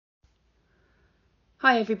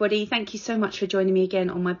Hi everybody, thank you so much for joining me again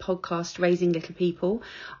on my podcast Raising Little People.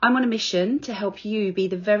 I'm on a mission to help you be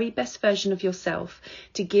the very best version of yourself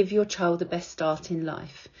to give your child the best start in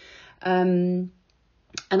life. And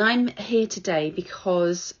I'm here today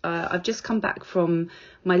because I've just come back from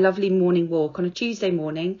my lovely morning walk on a Tuesday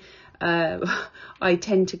morning. I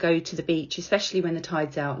tend to go to the beach, especially when the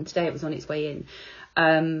tide's out, and today it was on its way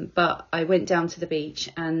in. But I went down to the beach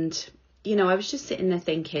and I was just sitting there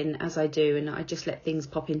thinking, as I do, and I just let things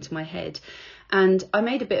pop into my head. And I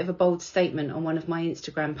made a bit of a bold statement on one of my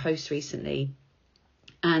Instagram posts recently.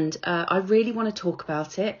 And I really want to talk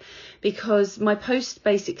about it because my post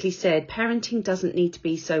basically said parenting doesn't need to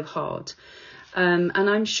be so hard. And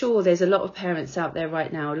I'm sure there's a lot of parents out there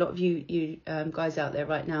right now, a lot of you guys out there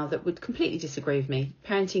right now that would completely disagree with me.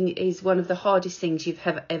 Parenting is one of the hardest things you've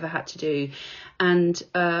ever had to do. And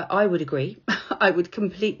I would agree. I would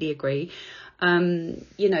completely agree.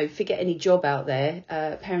 Forget any job out there.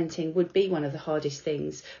 Parenting would be one of the hardest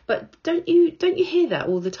things. But don't you hear that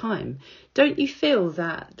all the time? Don't you feel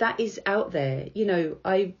that is out there?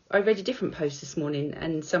 I read a different post this morning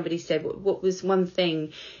and somebody said, what was one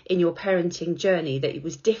thing in your parenting journey that it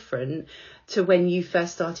was different to when you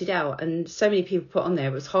first started out? And so many people put on there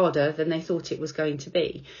it was harder than they thought it was going to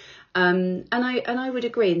be. And I would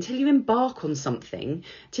agree, until you embark on something,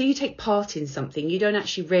 till you take part in something, you don't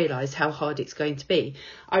actually realise how hard it's going to be.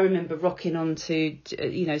 I remember rocking on to,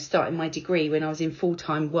 starting my degree when I was in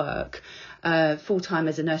full-time work, full-time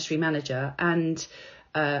as a nursery manager, and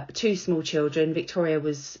 2 small children. Victoria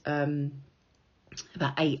was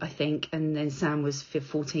about 8, I think, and then Sam was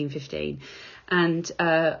 14, 15. And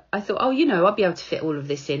I thought, I'll be able to fit all of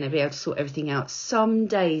this in. I'll be able to sort everything out. Some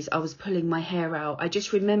days I was pulling my hair out. I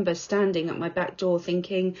just remember standing at my back door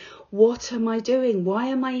thinking, what am I doing? Why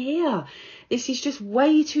am I here? This is just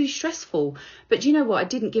way too stressful. But you know what? I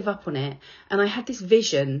didn't give up on it. And I had this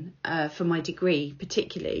vision for my degree,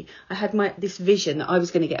 particularly. I had this vision that I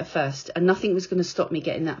was going to get a first and nothing was going to stop me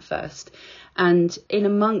getting that first. And in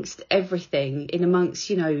amongst everything,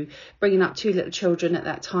 bringing up 2 little children at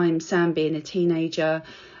that time, Sam being a teenager,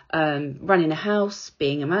 running a house,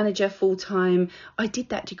 being a manager full time, I did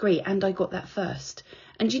that degree and I got that first.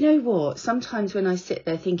 And you know what? Sometimes when I sit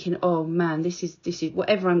there thinking, oh man, this is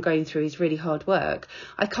whatever I'm going through is really hard work,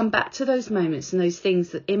 I come back to those moments and those things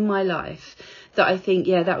that in my life that I think,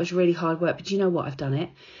 yeah, that was really hard work. But you know what? I've done it.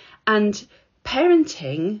 And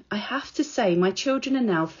parenting, I have to say, my children are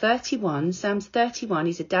now 31. Sam's 31.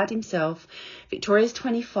 He's a dad himself. Victoria's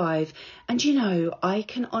 25. And, I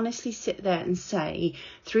can honestly sit there and say,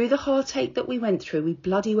 through the heartache that we went through, we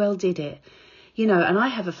bloody well did it. And I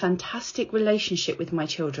have a fantastic relationship with my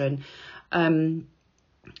children.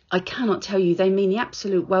 I cannot tell you, they mean the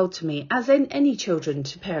absolute world to me, as in any children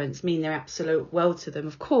to parents mean their absolute world to them,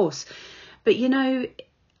 of course. But,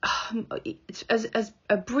 as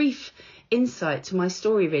a brief insight to my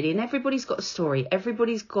story, really, and everybody's got a story,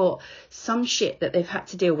 everybody's got some shit that they've had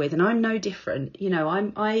to deal with, and I'm no different. When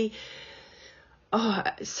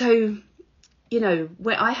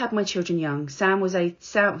I had my children young, Sam wasn't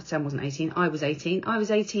 18, I was 18. I was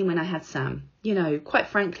 18 when I had Sam. Quite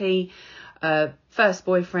frankly, first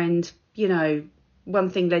boyfriend, one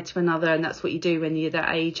thing led to another, and that's what you do when you're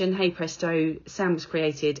that age. And hey presto, Sam was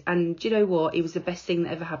created. And you know what? It was the best thing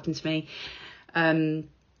that ever happened to me.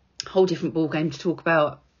 Whole different ball game to talk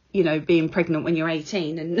about, being pregnant when you're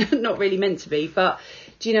 18 and not really meant to be. But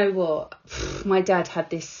do you know what? My dad had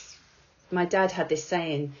this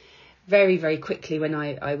saying very, very quickly when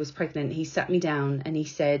I was pregnant. He sat me down and he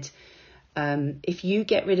said, if you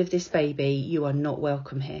get rid of this baby, you are not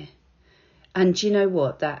welcome here. And do you know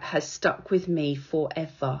what? That has stuck with me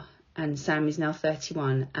forever. And Sam is now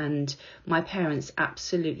 31. And my parents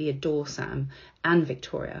absolutely adore Sam and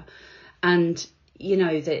Victoria. And,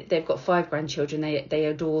 they've got 5 grandchildren. They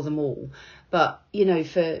adore them all. But,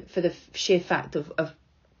 for the sheer fact of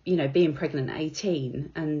being pregnant at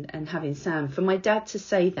 18 and having Sam, for my dad to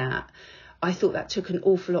say that, I thought that took an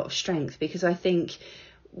awful lot of strength, because I think,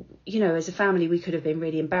 as a family, we could have been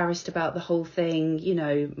really embarrassed about the whole thing.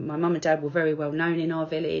 My mum and dad were very well known in our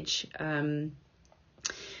village. And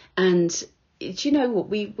do you know what?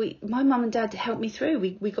 My mum and dad helped me through.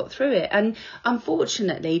 We got through it. And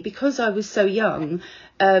unfortunately, because I was so young,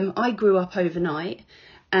 I grew up overnight,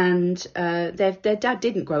 and their dad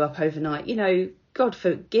didn't grow up overnight. God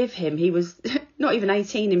forgive him. He was not even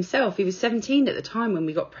 18 himself. He was 17 at the time when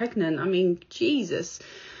we got pregnant. I mean, Jesus.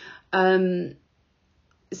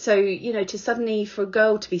 So, to suddenly for a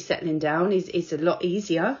girl to be settling down is a lot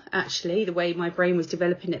easier, actually. The way my brain was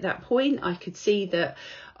developing at that point, I could see that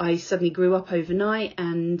I suddenly grew up overnight,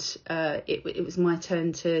 and it was my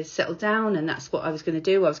turn to settle down, and that's what I was going to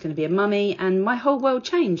do. I was going to be a mummy, and my whole world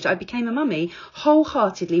changed. I became a mummy,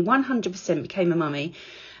 wholeheartedly, 100% became a mummy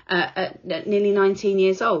at nearly 19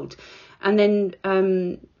 years old. And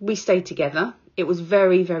then we stayed together. It was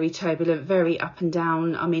very, very turbulent, very up and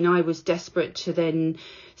down. I mean, I was desperate to then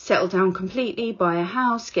settle down completely, buy a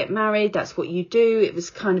house, get married. That's what you do. It was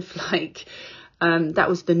kind of like... that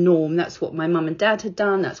was the norm. That's what my mum and dad had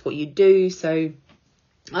done. That's what you do. So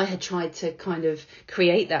I had tried to kind of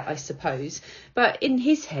create that, I suppose. But in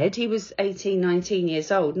his head, he was 18, 19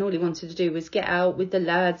 years old. And all he wanted to do was get out with the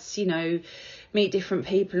lads, you know, meet different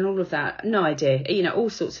people and all of that. No idea. You know, all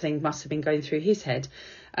sorts of things must have been going through his head.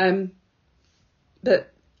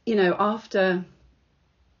 But, you know, after...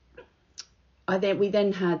 we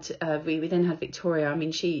then had Victoria. I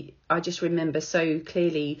mean, I just remember so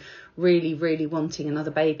clearly really, really wanting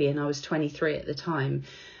another baby, and I was 23 at the time.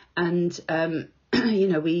 And, you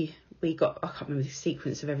know, we got, I can't remember the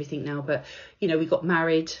sequence of everything now, but, you know, we got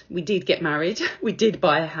married. We did get married. We did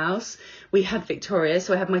buy a house. We had Victoria.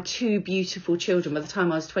 So I had my two beautiful children. By the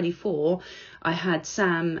time I was 24, I had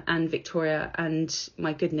Sam and Victoria, and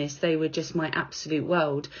my goodness, they were just my absolute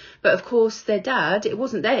world. But of course, their dad, it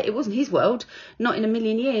wasn't his world, not in a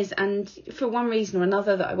million years. And for one reason or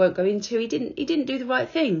another that I won't go into, he didn't do the right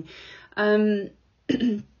thing.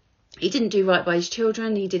 He didn't do right by his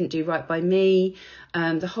children. He didn't do right by me.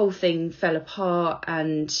 The whole thing fell apart,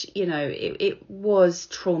 and, you know, it was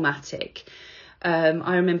traumatic.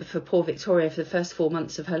 I remember for poor Victoria, for the first 4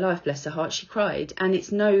 months of her life, bless her heart, she cried. And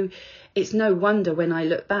it's no wonder when I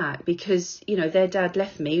look back, because, you know, their dad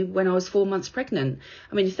left me when I was 4 months pregnant.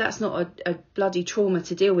 I mean, if that's not a bloody trauma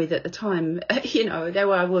to deal with at the time, you know,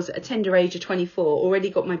 there I was at a tender age of 24, already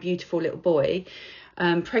got my beautiful little boy,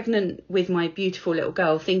 pregnant with my beautiful little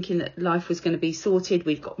girl, thinking that life was going to be sorted.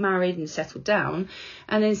 We've got married and settled down,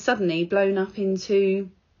 and then suddenly blown up into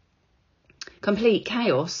complete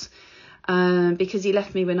chaos. Because he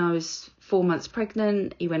left me when I was 4 months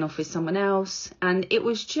pregnant. He went off with someone else, and it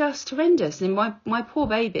was just horrendous. And my poor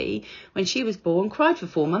baby, when she was born, cried for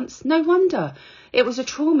 4 months. No wonder. It was a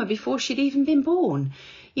trauma before she'd even been born,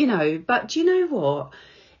 you know. But do you know what?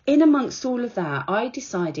 In amongst all of that, I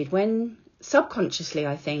decided, when subconsciously,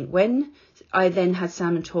 I think, when I then had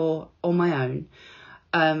Sam and Tor on my own,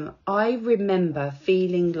 I remember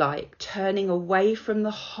feeling like turning away from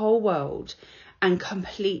the whole world and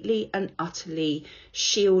completely and utterly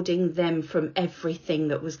shielding them from everything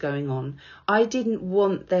that was going on. I didn't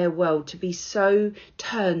want their world to be so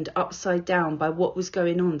turned upside down by what was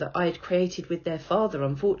going on that I had created with their father,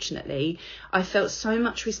 unfortunately. I felt so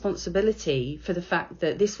much responsibility for the fact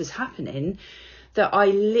that this was happening that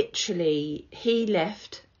he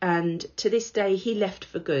left, and to this day he left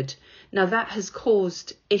for good. Now that has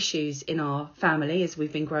caused issues in our family as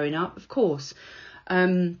we've been growing up, of course.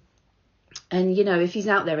 And, you know, if he's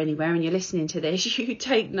out there anywhere and you're listening to this, you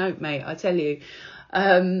take note, mate, I tell you.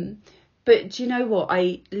 But do you know what?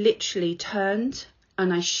 I literally turned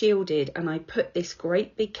and I shielded, and I put this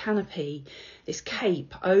great big canopy, this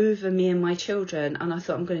cape over me and my children. And I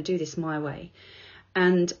thought, I'm going to do this my way.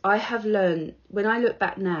 And I have learned, when I look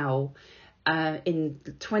back now, in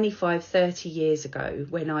 25, 30 years ago,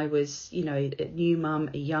 when I was, you know, a new mum,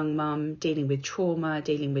 a young mum, dealing with trauma,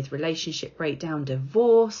 dealing with relationship breakdown,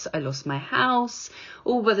 divorce, I lost my house,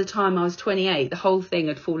 all by the time I was 28, the whole thing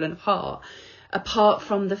had fallen apart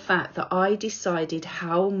from the fact that I decided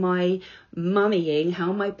how my mummying,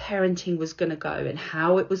 how my parenting was going to go and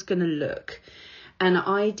how it was going to look. And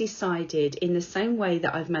I decided, in the same way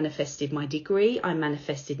that I've manifested my degree, I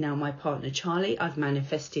manifested now my partner, Charlie, I've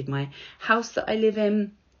manifested my house that I live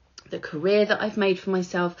in, the career that I've made for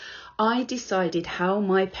myself. I decided how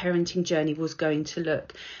my parenting journey was going to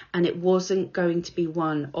look. And it wasn't going to be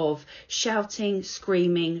one of shouting,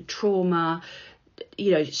 screaming, trauma,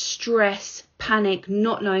 you know, stress, panic,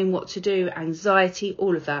 not knowing what to do, anxiety,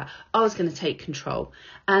 all of that. I was going to take control.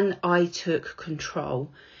 And I took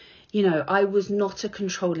control. You know, I was not a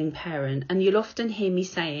controlling parent. And you'll often hear me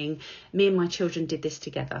saying, me and my children did this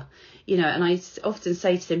together. You know, and I often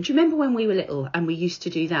say to them, do you remember when we were little and we used to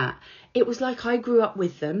do that? It was like I grew up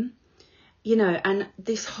with them, you know, and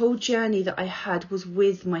this whole journey that I had was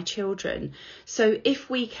with my children. So if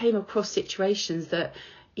we came across situations that,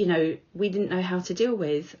 you know, we didn't know how to deal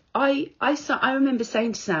with, I remember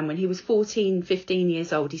saying to Sam when he was 14, 15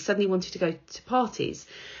 years old, he suddenly wanted to go to parties.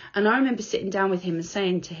 And I remember sitting down with him and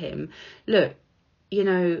saying to him, look, you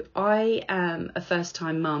know, I am a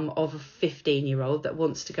first-time mum of a 15-year-old that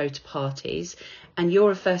wants to go to parties, and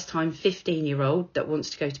you're a first-time 15-year-old that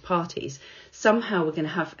wants to go to parties. Somehow we're going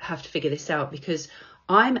to have to figure this out, because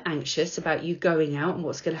I'm anxious about you going out and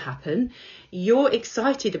what's going to happen. You're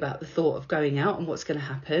excited about the thought of going out and what's going to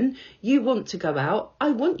happen. You want to go out.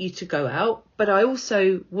 I want you to go out, but I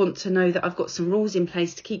also want to know that I've got some rules in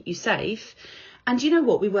place to keep you safe. And you know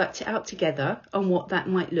what? We worked it out together on what that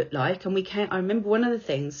might look like. And I remember one of the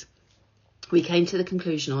things we came to the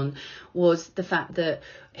conclusion on was the fact that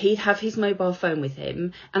he'd have his mobile phone with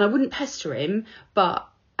him, and I wouldn't pester him, but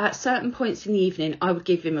at certain points in the evening, I would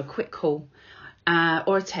give him a quick call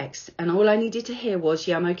or a text, and all I needed to hear was,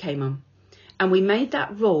 yeah, I'm okay, Mum. And we made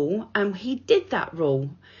that rule, and he did that rule.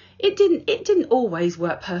 It didn't always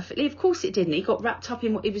work perfectly. Of course it didn't. He got wrapped up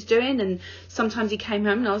in what he was doing, and sometimes he came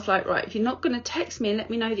home and I was like, right, if you're not going to text me and let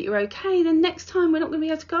me know that you're okay, then next time we're not going to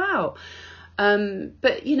be able to go out.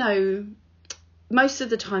 But, you know, most of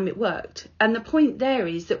the time it worked. And the point there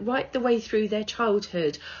is that right the way through their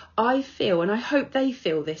childhood, I feel, and I hope they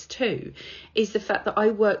feel this too, is the fact that I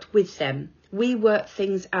worked with them. We worked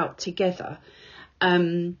things out together.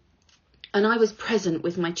 And I was present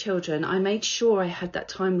with my children. I made sure I had that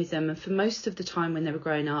time with them. And for most of the time when they were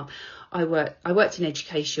growing up, I worked in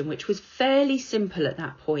education, which was fairly simple at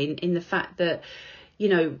that point, in the fact that, you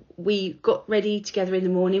know, we got ready together in the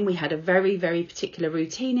morning. We had a very, very particular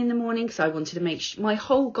routine in the morning, because I wanted to make sure, my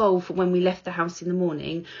whole goal for when we left the house in the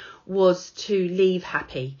morning was to leave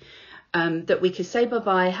happy. That we could say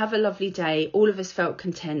bye-bye, have a lovely day, all of us felt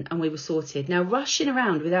content, and we were sorted. Now, rushing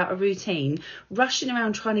around without a routine, rushing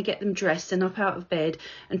around trying to get them dressed and up out of bed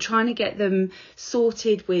and trying to get them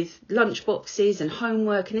sorted with lunch boxes and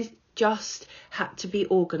homework, and it just had to be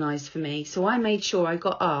organised for me. So I made sure I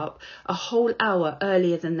got up a whole hour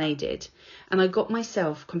earlier than they did, and I got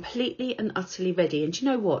myself completely and utterly ready. And do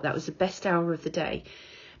you know what? That was the best hour of the day,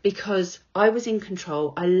 because I was in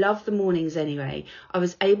control. I love the mornings anyway. I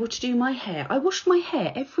was able to do my hair. I washed my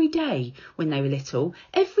hair every day when they were little.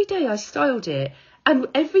 Every day I styled it. And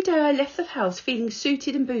every day I left the house feeling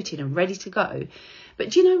suited and booted and ready to go. But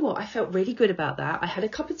do you know what? I felt really good about that. I had a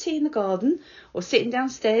cup of tea in the garden, or sitting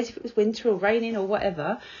downstairs if it was winter or raining or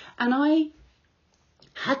whatever. And I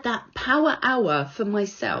had that power hour for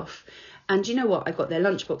myself. And you know what? I got their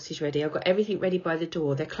lunch boxes ready. I got everything ready by the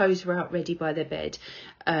door. Their clothes were out ready by their bed.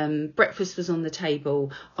 Breakfast was on the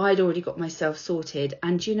table. I'd already got myself sorted.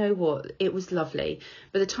 And you know what? It was lovely.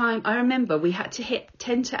 By the time, I remember we had to hit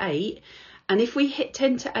 10 to 8. And if we hit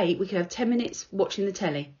 10 to 8, we could have 10 minutes watching the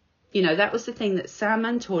telly. You know, that was the thing that Sam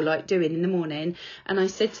and Tor liked doing in the morning. And I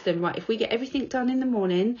said to them, right, if we get everything done in the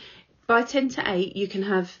morning, by 10 to 8, you can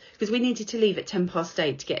have, because we needed to leave at 10 past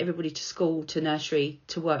 8 to get everybody to school, to nursery,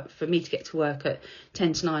 to work, for me to get to work at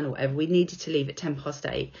 10 to 9 or whatever. We needed to leave at 10 past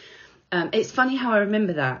 8. It's funny how I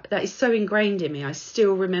remember that. That is so ingrained in me. I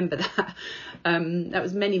still remember that. That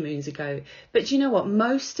was many moons ago. But do you know what?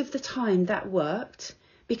 Most of the time that worked,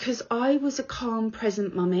 because I was a calm,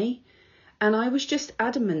 present mummy. And I was just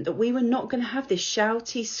adamant that we were not going to have this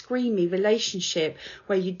shouty, screamy relationship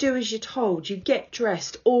where you do as you're told, you get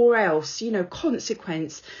dressed, or else, you know,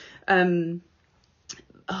 consequence, behaviour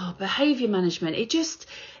management. It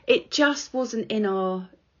just wasn't in our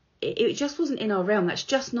realm. That's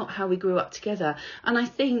just not how we grew up together. And I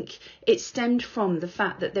think it stemmed from the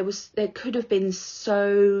fact that there could have been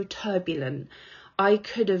so turbulent. I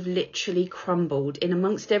could have literally crumbled in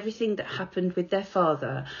amongst everything that happened with their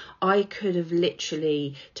father. I could have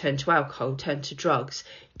literally turned to alcohol, turned to drugs,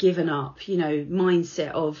 given up, you know,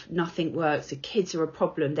 mindset of nothing works, the kids are a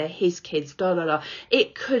problem, they're his kids, blah, blah, blah.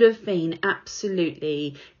 It could have been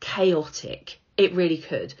absolutely chaotic. It really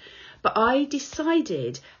could. But I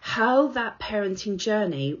decided how that parenting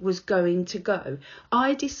journey was going to go.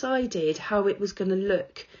 I decided how it was going to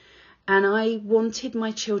look. And I wanted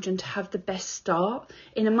my children to have the best start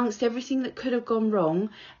in amongst everything that could have gone wrong.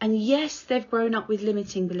 And yes, they've grown up with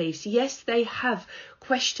limiting beliefs. Yes, they have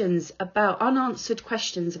unanswered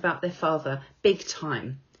questions about their father. Big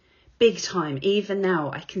time. Even now,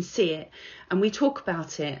 I can see it. And we talk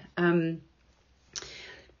about it.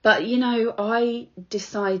 But, you know, I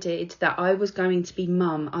decided that I was going to be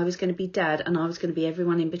mum, I was going to be dad, and I was going to be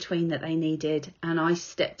everyone in between that they needed. And I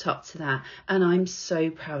stepped up to that. And I'm so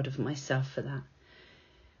proud of myself for that.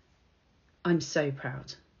 I'm so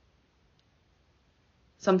proud.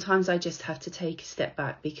 Sometimes I just have to take a step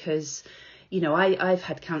back because, you know, I've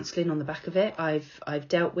had counselling on the back of it. I've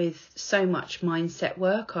dealt with so much mindset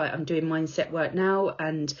work. I'm doing mindset work now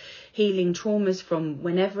and healing traumas from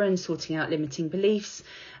whenever and sorting out limiting beliefs.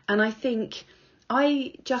 And I think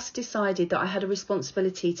I just decided that I had a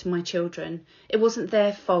responsibility to my children. It wasn't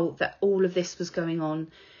their fault that all of this was going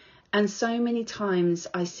on. And so many times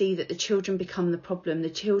I see that the children become the problem, the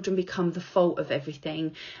children become the fault of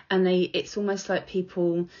everything, and it's almost like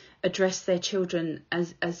people address their children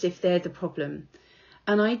as if they're the problem.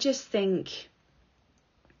 And I just think,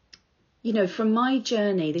 you know, from my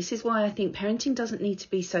journey, this is why I think parenting doesn't need to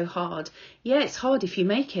be so hard. Yeah, it's hard if you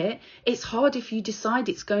make it. It's hard if you decide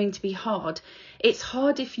it's going to be hard. It's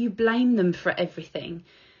hard if you blame them for everything.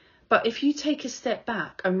 But if you take a step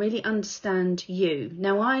back and really understand you.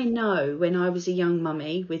 Now, I know when I was a young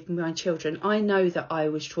mummy with my children, I know that I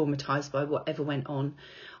was traumatised by whatever went on.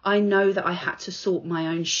 I know that I had to sort my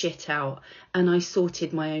own shit out, and I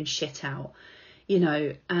sorted my own shit out, you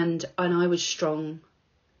know, and I was strong.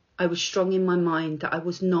 I was strong in my mind that I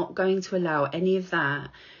was not going to allow any of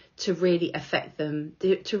that to really affect them,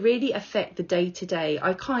 to really affect the day to day.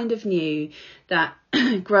 I kind of knew that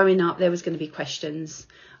growing up there was going to be questions.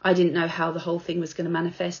 I didn't know how the whole thing was going to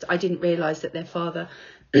manifest. I didn't realise that their father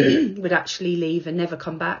would actually leave and never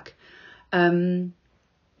come back. And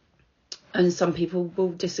some people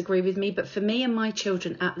will disagree with me, but for me and my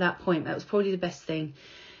children at that point, that was probably the best thing.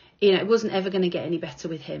 You know, it wasn't ever going to get any better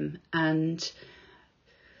with him. And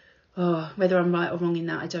whether I'm right or wrong in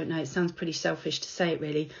that, I don't know. It sounds pretty selfish to say it,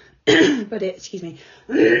 really. But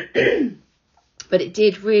it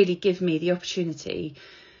did really give me the opportunity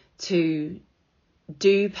to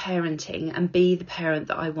do parenting and be the parent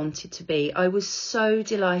that I wanted to be. I was so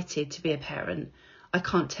delighted to be a parent. I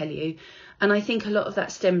can't tell you. And I think a lot of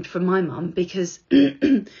that stemmed from my mum, because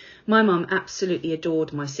my mum absolutely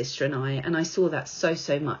adored my sister and I saw that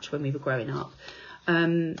so much when we were growing up.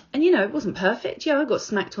 And, you know, it wasn't perfect. Yeah, I got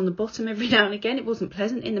smacked on the bottom every now and again. It wasn't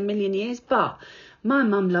pleasant in a million years, but my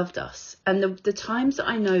mum loved us. And the times that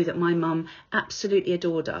I know that my mum absolutely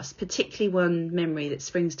adored us, particularly one memory that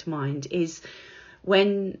springs to mind is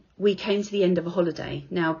when we came to the end of a holiday.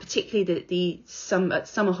 Now, particularly the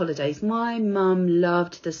summer holidays, my mum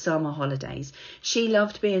loved the summer holidays. She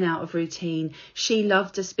loved being out of routine. She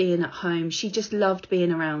loved us being at home. She just loved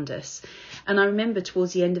being around us. And I remember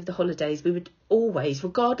towards the end of the holidays, we would always,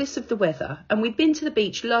 regardless of the weather, and we'd been to the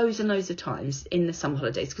beach loads and loads of times in the summer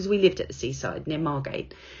holidays because we lived at the seaside near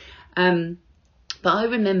Margate. But I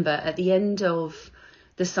remember at the end of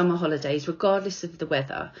the summer holidays, regardless of the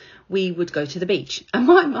weather, we would go to the beach. And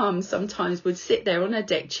my mum sometimes would sit there on her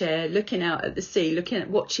deck chair looking out at the sea,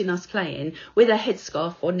 watching us playing with her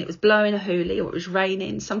headscarf on. It was blowing a hoolie or it was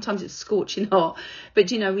raining. Sometimes it was scorching hot.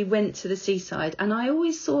 But, you know, we went to the seaside and I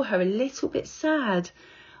always saw her a little bit sad.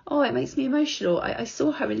 Oh, it makes me emotional. I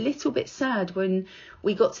saw her a little bit sad when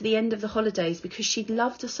we got to the end of the holidays because she'd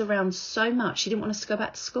loved us around so much. She didn't want us to go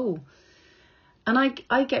back to school. And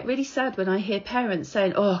I get really sad when I hear parents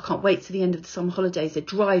saying, oh, I can't wait to the end of the summer holidays. They're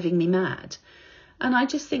driving me mad. And I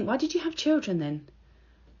just think, why did you have children then?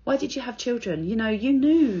 Why did you have children? You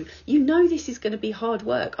know this is going to be hard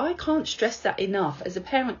work. I can't stress that enough. As a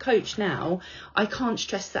parent coach now, I can't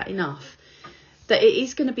stress that enough. That it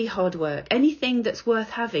is going to be hard work. Anything that's worth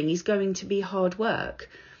having is going to be hard work.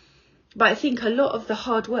 But I think a lot of the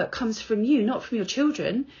hard work comes from you, not from your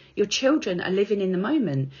children. Your children are living in the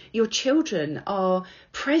moment. Your children are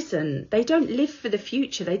present. They don't live for the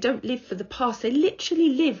future. They don't live for the past. They literally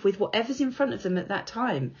live with whatever's in front of them at that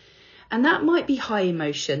time. And that might be high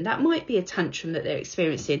emotion. That might be a tantrum that they're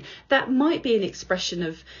experiencing. That might be an expression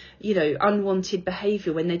of, you know, unwanted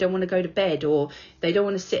behaviour when they don't want to go to bed or they don't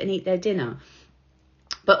want to sit and eat their dinner.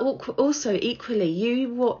 But also equally,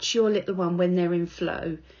 you watch your little one when they're in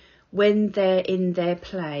flow, when they're in their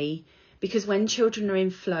play, because when children are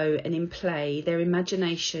in flow and in play, their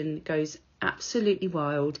imagination goes absolutely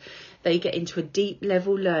wild. They get into a deep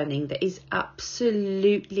level learning that is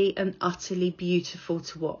absolutely and utterly beautiful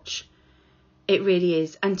to watch. It really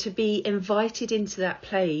is. And to be invited into that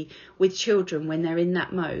play with children when they're in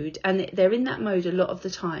that mode, and they're in that mode a lot of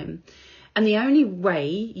the time. And the only way,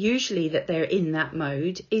 usually, that they're in that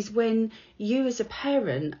mode is when you as a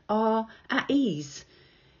parent are at ease.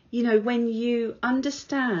 You know, when you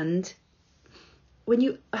understand, when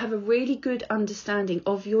you have a really good understanding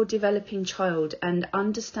of your developing child and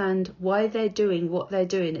understand why they're doing what they're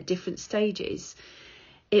doing at different stages,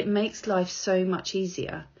 it makes life so much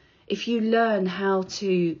easier. If you learn how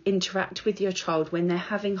to interact with your child when they're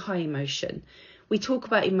having high emotion, we talk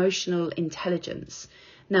about emotional intelligence.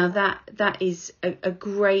 Now that is a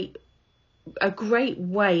great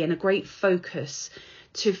way and a great focus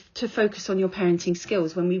to focus on your parenting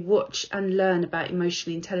skills. When we watch and learn about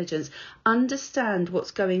emotional intelligence, understand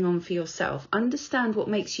what's going on for yourself, understand what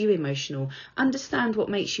makes you emotional, understand what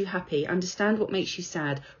makes you happy, understand what makes you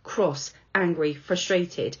sad, cross, angry,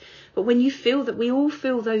 frustrated. But when you feel that we all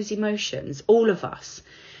feel those emotions, all of us,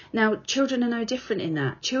 Now, children are no different in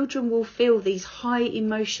that. Children will feel these high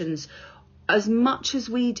emotions as much as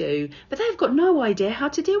we do, but they've got no idea how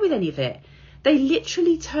to deal with any of it. They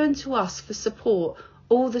literally turn to us for support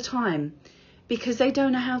all the time because they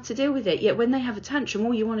don't know how to deal with it. Yet when they have a tantrum,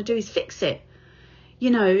 all you want to do is fix it.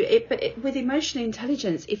 With emotional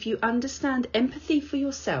intelligence, if you understand empathy for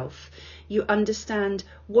yourself, you understand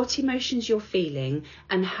what emotions you're feeling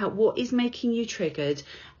and what is making you triggered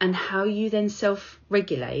and how you then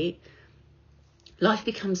self-regulate, life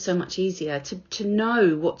becomes so much easier to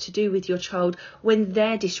know what to do with your child when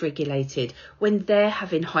they're dysregulated, when they're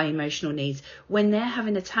having high emotional needs, when they're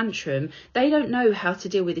having a tantrum. They don't know how to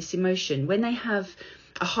deal with this emotion. When they have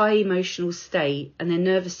a high emotional state and their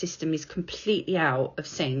nervous system is completely out of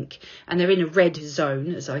sync and they're in a red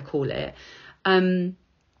zone, as I call it,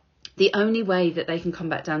 the only way that they can come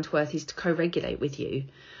back down to earth is to co-regulate with you.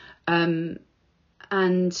 And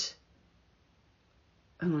hang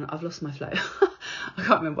on, I've lost my flow. I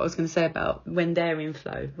can't remember what I was going to say about when they're in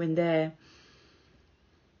flow,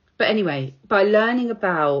 But anyway, by learning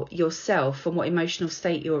about yourself and what emotional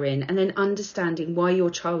state you're in, and then understanding why your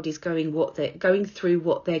child is going through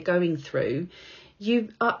what they're going through, you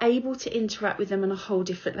are able to interact with them on a whole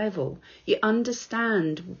different level. You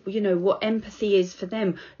understand, what empathy is for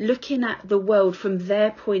them, looking at the world from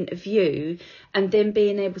their point of view, and then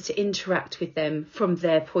being able to interact with them from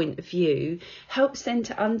their point of view helps them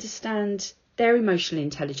to understand their emotional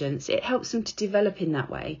intelligence. It helps them to develop in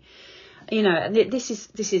that way.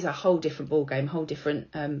 This is a whole different ballgame, whole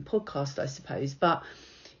different podcast, I suppose. But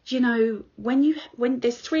when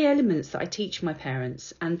there's 3 elements that I teach my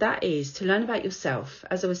parents, and that is to learn about yourself,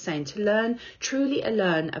 as I was saying, to truly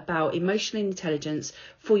learn about emotional intelligence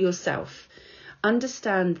for yourself.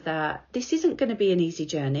 Understand that this isn't going to be an easy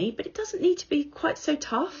journey, but it doesn't need to be quite so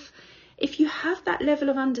tough. If you have that level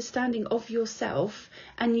of understanding of yourself,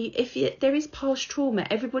 and there is past trauma,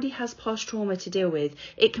 everybody has past trauma to deal with.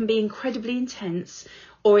 It can be incredibly intense,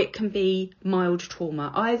 or it can be mild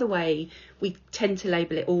trauma. Either way, we tend to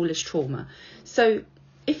label it all as trauma. So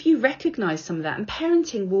if you recognise some of that, and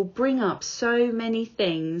parenting will bring up so many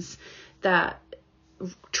things that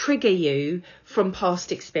trigger you from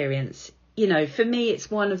past experience. For me, it's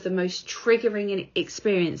one of the most triggering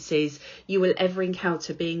experiences you will ever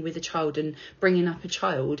encounter, being with a child and bringing up a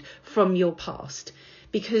child from your past,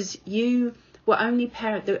 because you were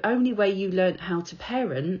the only way you learnt how to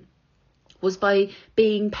parent was by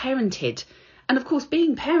being parented. And of course,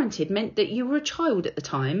 being parented meant that you were a child at the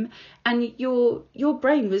time and your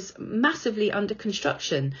brain was massively under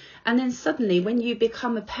construction. And then suddenly when you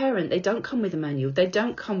become a parent, they don't come with a manual. They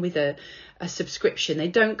don't come with a subscription. They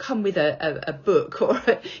don't come with a book or,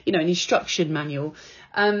 an instruction manual.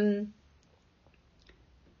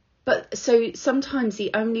 But so sometimes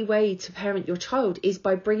the only way to parent your child is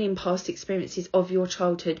by bringing past experiences of your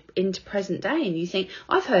childhood into present day. And you think,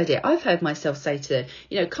 I've heard myself say to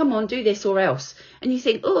them, come on, do this or else. And you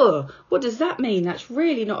think, oh, what does that mean? That's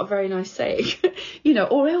really not a very nice saying.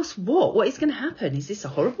 Or else what? What is going to happen? Is this a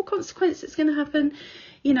horrible consequence that's going to happen?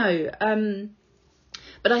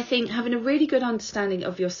 But I think having a really good understanding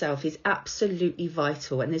of yourself is absolutely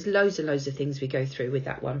vital. And there's loads of things we go through with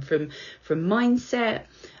that one, from mindset,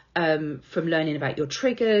 from learning about your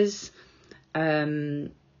triggers,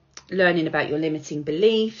 learning about your limiting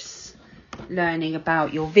beliefs, learning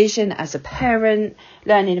about your vision as a parent,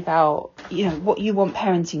 learning about, what you want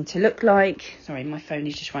parenting to look like. Sorry, my phone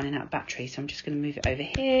is just running out of battery, so I'm just going to move it over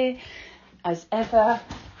here. As ever,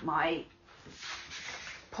 my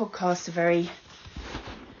podcasts are very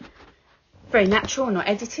natural, not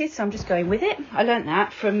edited, so I'm just going with it. I learnt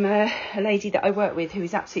that from a lady that I work with who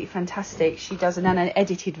is absolutely fantastic. She does an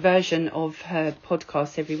unedited version of her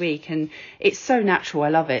podcast every week, and it's so natural. I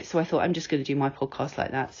love it. So I thought I'm just going to do my podcast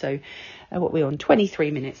like that. So what we're on, 23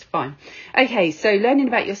 minutes, fine. Okay, so learning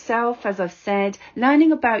about yourself, as I've said,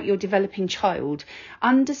 learning about your developing child,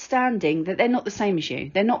 understanding that they're not the same as you.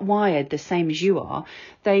 They're not wired the same as you are.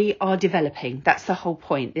 They are developing. That's the whole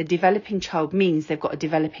point. The developing child means they've got a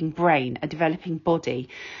developing brain, a developing body.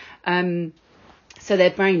 So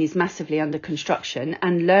their brain is massively under construction,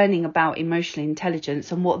 and learning about emotional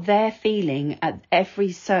intelligence and what they're feeling at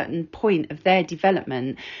every certain point of their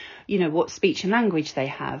development, what speech and language they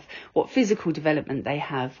have, what physical development they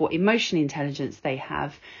have, what emotional intelligence they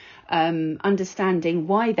have, understanding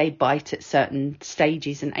why they bite at certain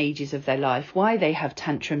stages and ages of their life, why they have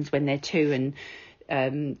tantrums when they're 2 and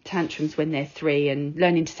tantrums when they're 3, and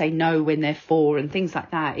learning to say no when they're 4 and things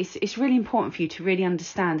like that. It's really important for you to really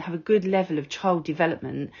understand, have a good level of child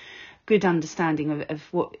development, good understanding of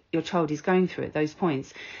what your child is going through at those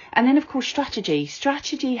points. And then, of course,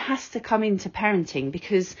 strategy has to come into parenting,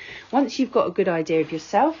 because once you've got a good idea of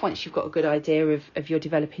yourself, once you've got a good idea of your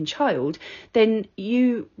developing child, then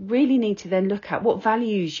you really need to then look at what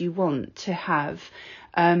values you want to have,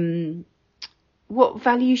 what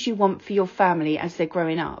values you want for your family as they're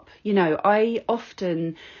growing up. You know, I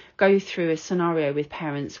often go through a scenario with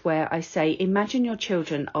parents where I say, imagine your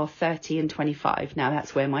children are 30 and 25. Now,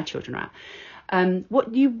 that's where my children are at.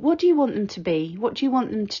 What do you want them to be? What do you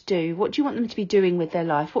want them to do? What do you want them to be doing with their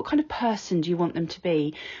life? What kind of person do you want them to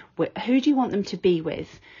be? Who do you want them to be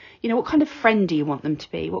with? You know, what kind of friend do you want them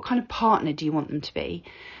to be? What kind of partner do you want them to be?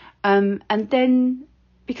 And then,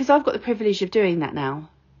 because I've got the privilege of doing that now,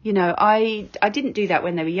 you know, I didn't do that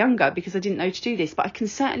when they were younger because I didn't know to do this, but I can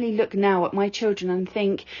certainly look now at my children and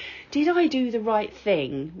think, did I do the right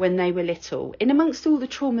thing when they were little? In amongst all the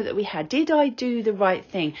trauma that we had, did I do the right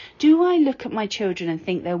thing? Do I look at my children and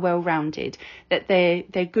think they're well-rounded, that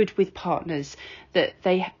they're good with partners, that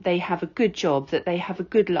they have a good job, that they have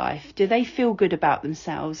a good life? Do they feel good about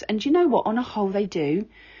themselves? And you know what? On a whole, they do.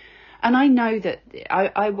 And I know that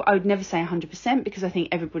I would never say 100%, because I think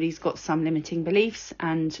everybody's got some limiting beliefs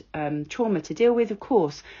and trauma to deal with, of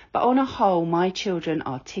course. But on a whole, my children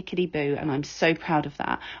are tickety-boo, and I'm so proud of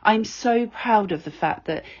that. I'm so proud of the fact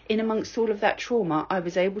that in amongst all of that trauma, I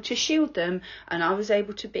was able to shield them, and I was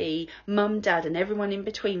able to be mum, dad, and everyone in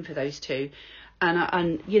between for those two.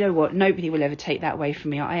 And you know what? Nobody will ever take that away from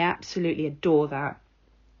me. I absolutely adore that.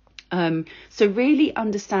 So really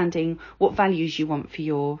understanding what values you want for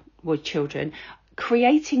your children,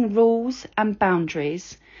 creating rules and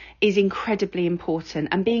boundaries is incredibly important,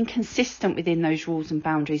 and being consistent within those rules and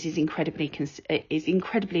boundaries is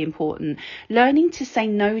incredibly important. Learning to say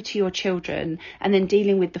no to your children and then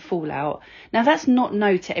dealing with the fallout. Now, that's not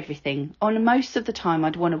no to everything. On most of the time,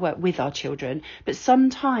 I'd want to work with our children, but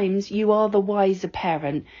sometimes you are the wiser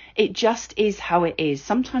parent. It just is how it is.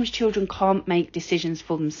 Sometimes children can't make decisions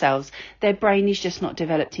for themselves. Their brain is just not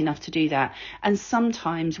developed enough to do that. And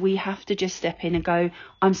sometimes we have to just step in and go,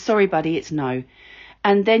 I'm sorry, buddy, it's no.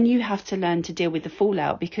 And then you have to learn to deal with the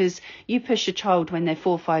fallout, because you push a child when they're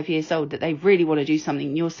 4 or 5 years old that they really want to do something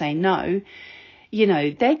and you're saying no, you know,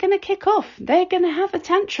 they're going to kick off. They're going to have a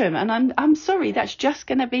tantrum. And I'm sorry, that's just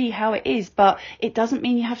going to be how it is. But it doesn't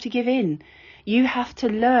mean you have to give in. You have to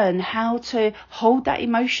learn how to hold that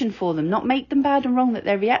emotion for them, not make them bad and wrong that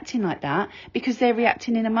they're reacting like that, because they're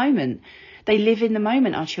reacting in a moment. They live in the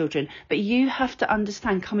moment, our children. But you have to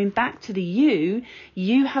understand, coming back to the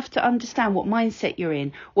you have to understand what mindset you're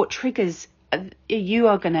in, what triggers you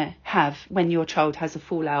are going to have when your child has a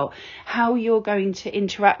fallout, how you're going to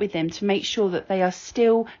interact with them to make sure that they are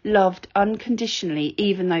still loved unconditionally,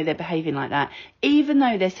 even though they're behaving like that, even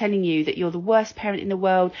though they're telling you that you're the worst parent in the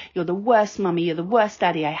world, you're the worst mummy, you're the worst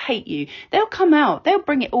daddy, I hate you. They'll come out, they'll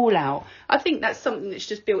bring it all out. I think that's something that's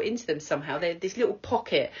just built into them somehow. They're this little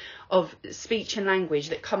pocket of speech and language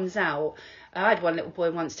that comes out. I had one little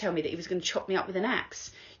boy once tell me that he was going to chop me up with an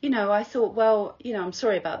axe. You know, I thought, well, you know, I'm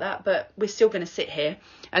sorry about that, but we're still going to sit here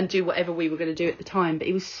and do whatever we were going to do at the time. But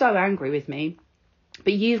he was so angry with me.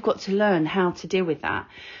 But you've got to learn how to deal with that.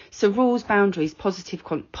 So rules, boundaries, positive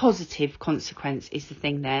consequence is the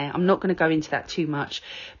thing there. I'm not going to go into that too much.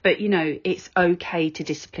 But, you know, it's okay to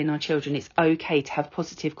discipline our children. It's okay to have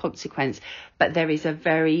positive consequence. But there is a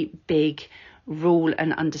very big rule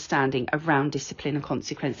and understanding around discipline and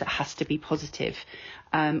consequence that has to be positive.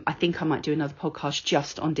 I think I might do another podcast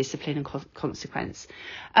just on discipline and consequence.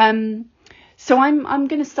 So I'm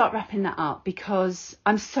going to start wrapping that up, because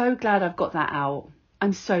I'm so glad I've got that out.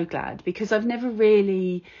 I'm so glad, because I've never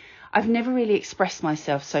really expressed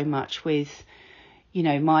myself so much with, you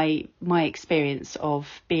know, my experience of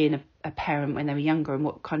being a parent when they were younger and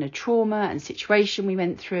what kind of trauma and situation we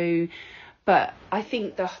went through. But I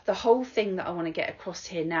think the whole thing that I want to get across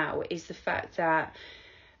here now is the fact that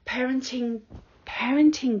parenting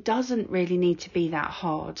doesn't really need to be that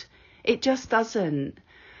hard. It just doesn't,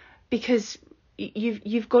 because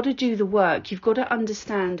you've got to do the work. You've got to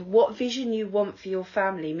understand what vision you want for your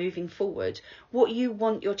family moving forward, what you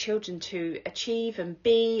want your children to achieve and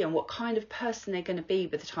be, and what kind of person they're going to be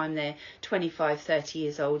by the time they're 25, 30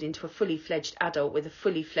 years old, into a fully fledged adult with a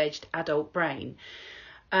fully fledged adult brain.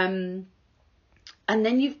 And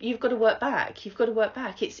then you've got to work back. You've got to work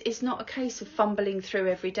back. It's not a case of fumbling through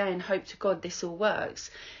every day and hope to God this all works.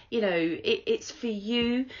 You know, it's for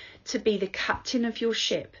you to be the captain of your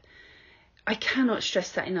ship. I cannot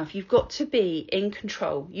stress that enough. You've got to be in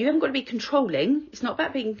control. You haven't got to be controlling. It's not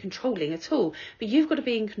about being controlling at all. But you've got to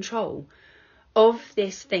be in control of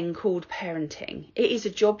this thing called parenting. It is a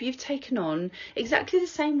job you've taken on exactly the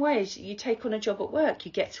same way as you take on a job at work.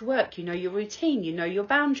 You get to work, you know your routine, you know your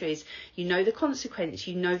boundaries, you know the consequence,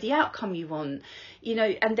 you know the outcome you want, you know,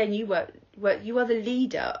 and then you work, you are the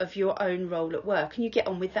leader of your own role at work, and you get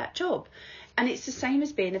on with that job. And it's the same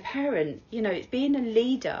as being a parent. You know, being a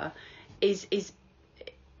leader is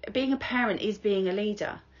being a parent is being a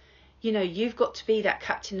leader. You know, you've got to be that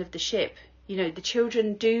captain of the ship. You know, the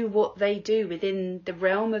children do what they do within the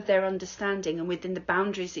realm of their understanding and within the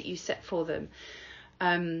boundaries that you set for them.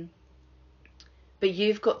 But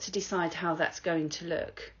you've got to decide how that's going to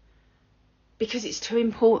look, because it's too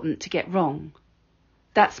important to get wrong.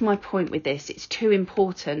 That's my point with this. It's too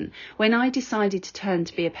important. When I decided to turn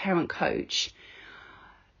to be a parent coach,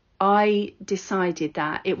 I decided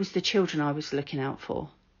that it was the children I was looking out for,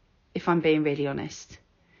 if I'm being really honest.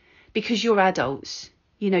 Because you're adults.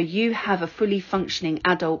 You know, you have a fully functioning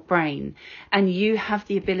adult brain, and you have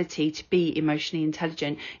the ability to be emotionally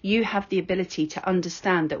intelligent. You have the ability to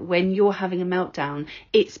understand that when you're having a meltdown,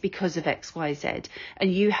 it's because of X, Y, Z.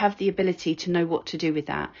 And you have the ability to know what to do with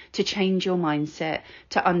that, to change your mindset,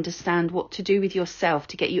 to understand what to do with yourself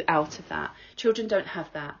to get you out of that. Children don't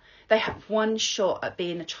have that. They have one shot at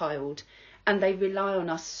being a child, and they rely on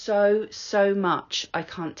us so much. I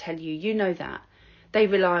can't tell you. You know that. They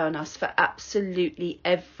rely on us for absolutely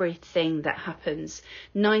everything that happens.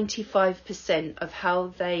 95% of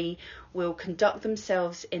how they will conduct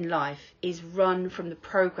themselves in life is run from the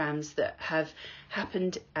programs that have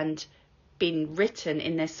happened and been written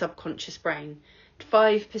in their subconscious brain.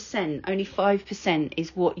 5%, only 5%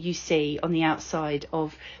 is what you see on the outside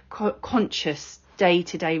of conscious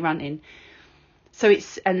day-to-day running. So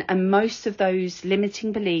it's and most of those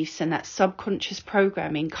limiting beliefs and that subconscious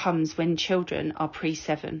programming comes when children are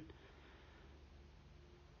pre-7.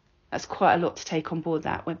 That's quite a lot to take on board.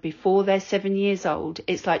 That when before they're 7 years old,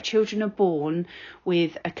 it's like children are born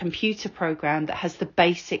with a computer program that has the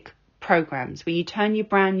basic programs. When you turn your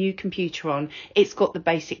brand new computer on, it's got the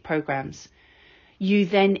basic programs. You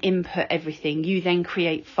then input everything. You then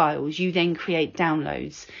create files. You then create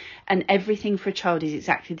downloads. And everything for a child is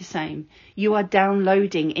exactly the same. You are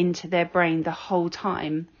downloading into their brain the whole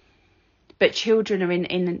time. But children are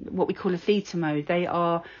in what we call a theta mode. They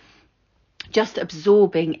are just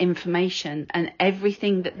absorbing information, and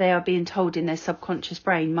everything that they are being told in their subconscious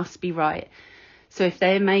brain must be right. So if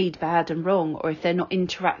they're made bad and wrong, or if they're not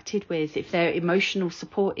interacted with, if their emotional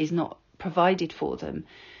support is not provided for them,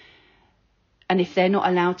 and if they're not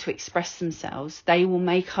allowed to express themselves, they will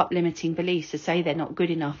make up limiting beliefs to say they're not good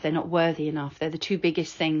enough, they're not worthy enough. They're the two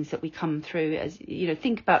biggest things that we come through. As you know,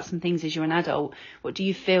 think about some things as you're an adult. What do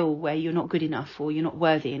you feel where you're not good enough or you're not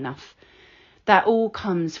worthy enough? That all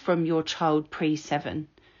comes from your child pre-7.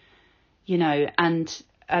 You know, and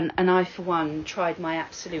I for one tried my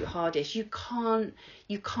absolute hardest. You can't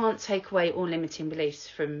take away all limiting beliefs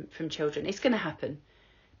from children. It's going to happen.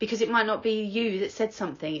 Because it might not be you that said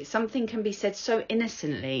something. Something can be said so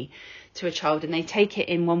innocently to a child, and they take it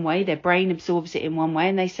in one way. Their brain absorbs it in one way,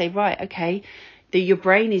 and they say, right, okay, your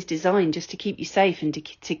brain is designed just to keep you safe and to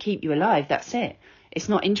keep you alive. That's it. It's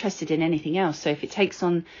not interested in anything else. So if it takes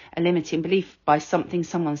on a limiting belief by something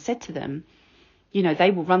someone said to them, you know, they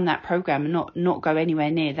will run that program and not go anywhere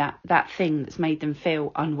near that thing that's made them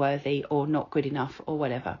feel unworthy or not good enough or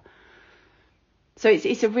whatever. So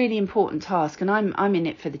it's a really important task, and I'm in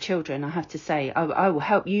it for the children. I have to say, I will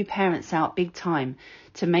help you parents out big time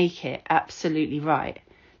to make it absolutely right,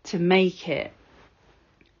 to make it,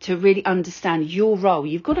 to really understand your role.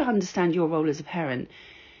 You've got to understand your role as a parent.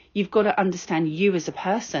 You've got to understand you as a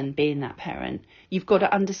person being that parent. You've got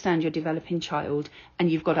to understand your developing child,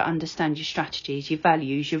 and you've got to understand your strategies, your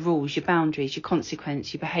values, your rules, your boundaries, your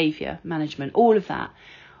consequence, your behaviour management. All of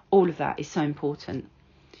that is so important.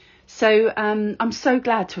 So I'm so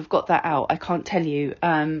glad to have got that out. I can't tell you.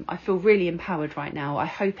 I feel really empowered right now. I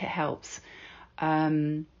hope it helps.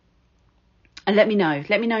 And let me know.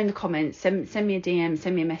 Let me know in the comments. Send me a DM,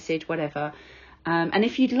 send me a message, whatever. And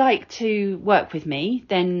if you'd like to work with me,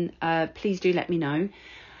 then please do let me know.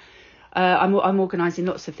 I'm organising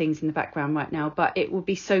lots of things in the background right now, but it will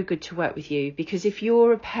be so good to work with you, because if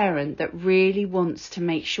you're a parent that really wants to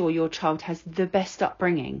make sure your child has the best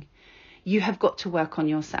upbringing, you have got to work on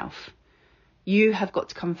yourself. You have got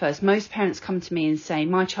to come first. Most parents come to me and say,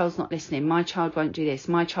 my child's not listening. My child won't do this.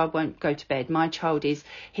 My child won't go to bed. My child is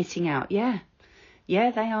hitting out. Yeah,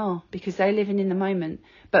 they are, because they're living in the moment.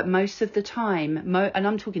 But most of the time, and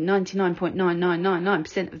I'm talking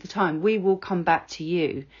 99.9999% of the time, we will come back to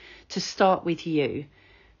you, to start with you,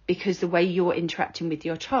 because the way you're interacting with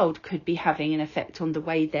your child could be having an effect on the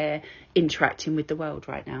way they're interacting with the world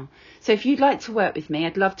right now. So if you'd like to work with me,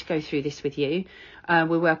 I'd love to go through this with you.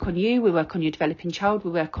 We work on you, we work on your developing child,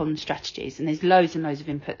 we work on strategies, and there's loads and loads of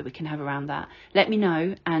input that we can have around that. Let me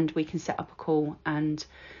know and we can set up a call and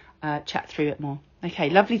chat through it more. Okay,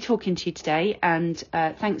 lovely talking to you today, and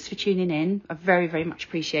thanks for tuning in. I very, very much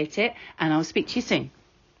appreciate it, and I'll speak to you soon.